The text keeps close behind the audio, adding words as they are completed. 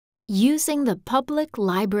Using the Public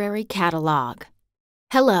Library Catalog.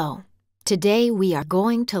 Hello. Today we are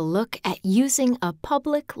going to look at using a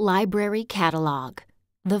public library catalog.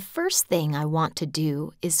 The first thing I want to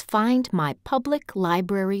do is find my public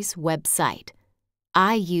library's website.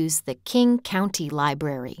 I use the King County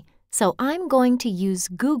Library, so I'm going to use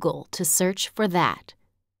Google to search for that.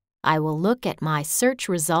 I will look at my search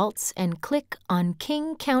results and click on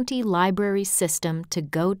King County Library System to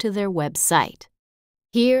go to their website.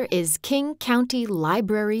 Here is King County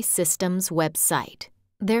Library System's website.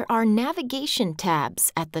 There are navigation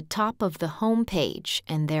tabs at the top of the home page,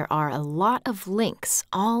 and there are a lot of links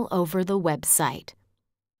all over the website.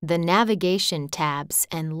 The navigation tabs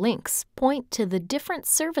and links point to the different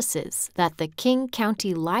services that the King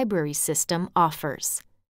County Library System offers.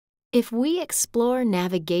 If we explore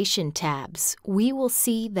navigation tabs, we will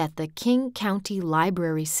see that the King County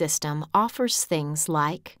Library System offers things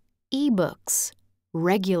like e-books,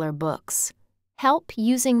 regular books, help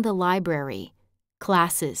using the library,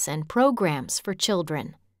 classes and programs for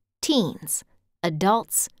children, teens,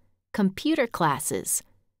 adults, computer classes,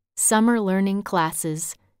 summer learning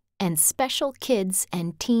classes, and special kids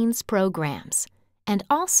and teens programs, and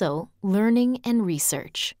also learning and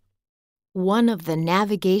research. One of the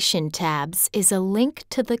navigation tabs is a link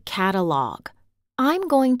to the catalog. I'm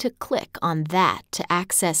going to click on that to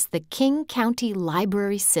access the King County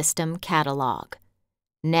Library System catalog.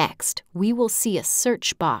 Next, we will see a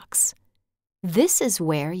search box. This is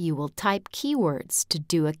where you will type keywords to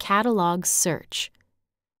do a catalog search.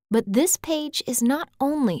 But this page is not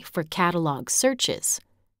only for catalog searches.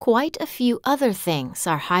 Quite a few other things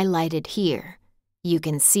are highlighted here. You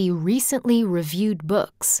can see recently reviewed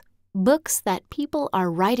books, books that people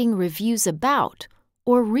are writing reviews about,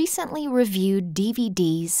 or recently reviewed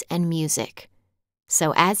DVDs and music.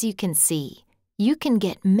 So as you can see, you can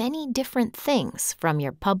get many different things from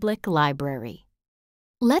your public library.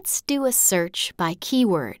 Let's do a search by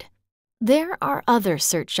keyword. There are other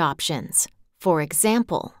search options. For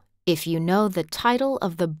example, if you know the title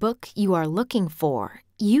of the book you are looking for,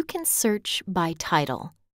 you can search by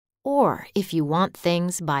title. Or if you want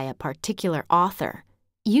things by a particular author,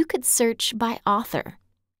 you could search by author.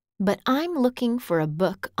 But I'm looking for a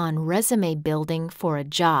book on resume building for a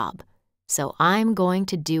job. So I'm going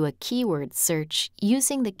to do a keyword search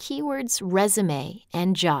using the keywords resume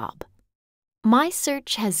and job. My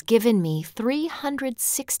search has given me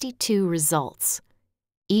 362 results.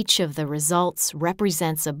 Each of the results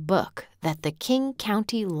represents a book that the King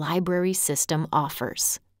County Library System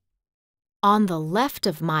offers. On the left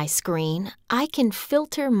of my screen, I can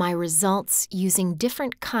filter my results using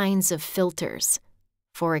different kinds of filters.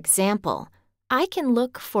 For example, I can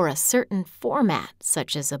look for a certain format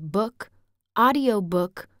such as a book,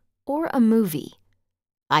 audiobook, or a movie.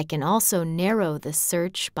 I can also narrow the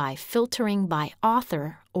search by filtering by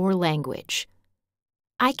author or language.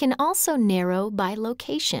 I can also narrow by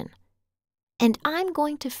location. And I'm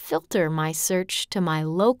going to filter my search to my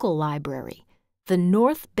local library, the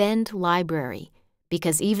North Bend Library,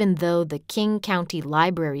 because even though the King County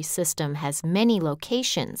Library System has many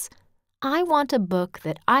locations, I want a book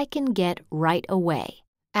that I can get right away.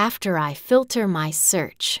 After I filter my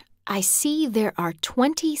search, I see there are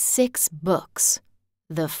 26 books.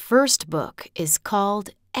 The first book is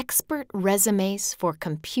called Expert Resumes for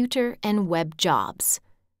Computer and Web Jobs.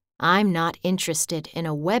 I'm not interested in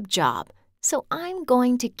a web job, so I'm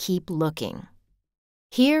going to keep looking.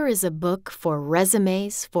 Here is a book for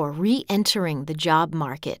resumes for re-entering the job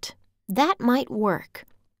market. That might work.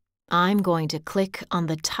 I'm going to click on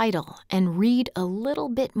the title and read a little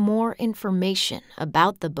bit more information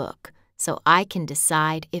about the book so I can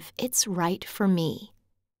decide if it's right for me.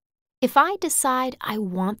 If I decide I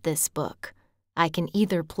want this book, I can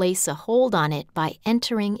either place a hold on it by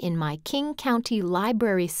entering in my King County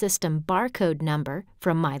Library System barcode number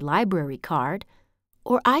from my library card,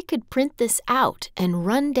 or I could print this out and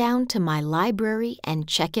run down to my library and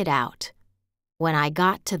check it out. When I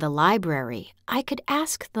got to the library, I could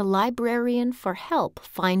ask the librarian for help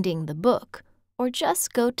finding the book, or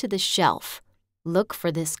just go to the shelf, look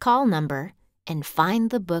for this call number, and find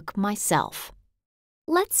the book myself.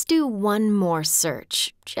 Let's do one more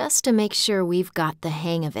search, just to make sure we've got the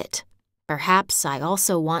hang of it. Perhaps I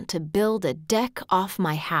also want to build a deck off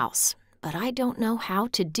my house, but I don't know how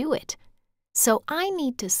to do it. So I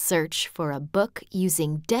need to search for a book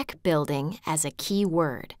using deck building as a key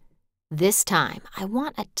word. This time, I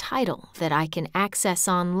want a title that I can access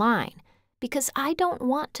online because I don't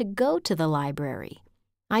want to go to the library.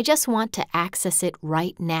 I just want to access it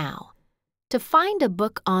right now. To find a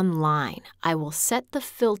book online, I will set the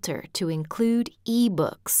filter to include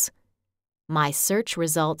e-books. My search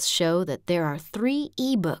results show that there are 3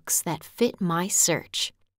 ebooks that fit my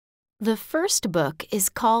search. The first book is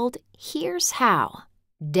called Here's How: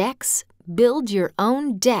 Decks Build Your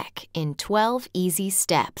Own Deck in 12 Easy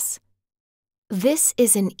Steps. This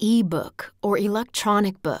is an ebook or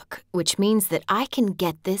electronic book, which means that I can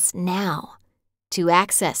get this now. To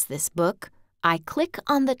access this book, I click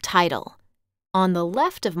on the title. On the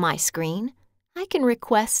left of my screen, I can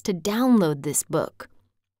request to download this book.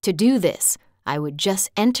 To do this, I would just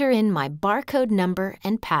enter in my barcode number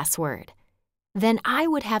and password. Then I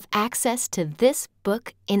would have access to this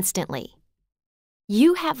book instantly.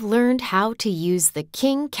 You have learned how to use the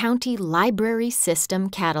King County Library System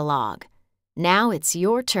catalog. Now it's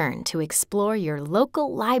your turn to explore your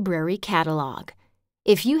local library catalog.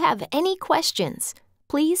 If you have any questions,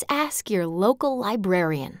 please ask your local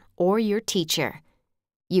librarian or your teacher.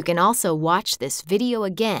 You can also watch this video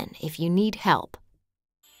again if you need help.